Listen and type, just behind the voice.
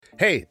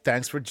Hey,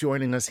 thanks for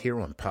joining us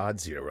here on Pod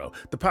Zero,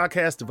 the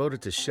podcast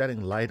devoted to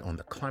shedding light on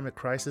the climate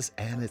crisis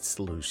and its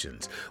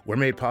solutions. We're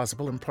made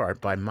possible in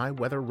part by My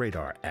Weather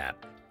Radar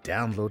app.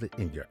 Download it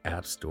in your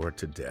app store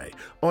today.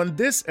 On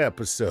this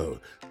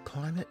episode,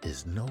 climate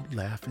is no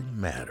laughing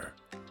matter.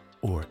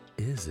 Or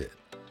is it?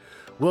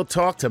 We'll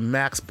talk to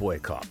Max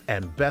Boykoff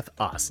and Beth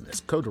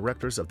Osnes,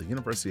 co-directors of the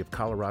University of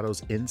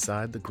Colorado's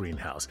Inside the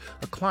Greenhouse,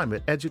 a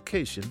climate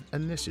education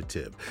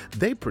initiative.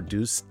 They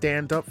produce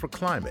Stand Up for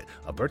Climate,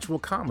 a virtual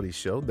comedy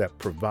show that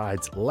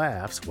provides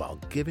laughs while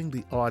giving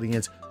the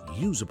audience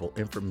usable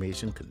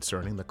information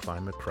concerning the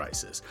climate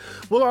crisis.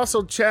 We'll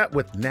also chat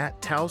with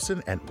Nat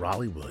Towson and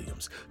Raleigh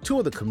Williams, two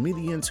of the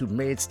comedians who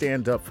made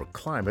Stand Up for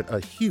Climate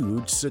a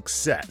huge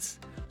success.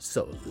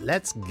 So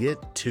let's get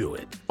to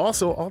it.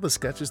 Also, all the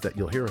sketches that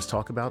you'll hear us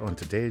talk about on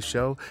today's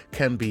show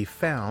can be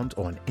found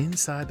on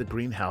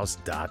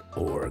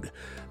InsideTheGreenhouse.org.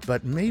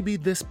 But maybe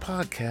this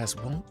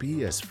podcast won't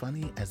be as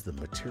funny as the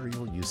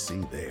material you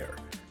see there.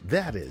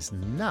 That is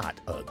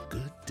not a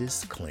good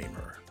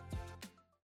disclaimer.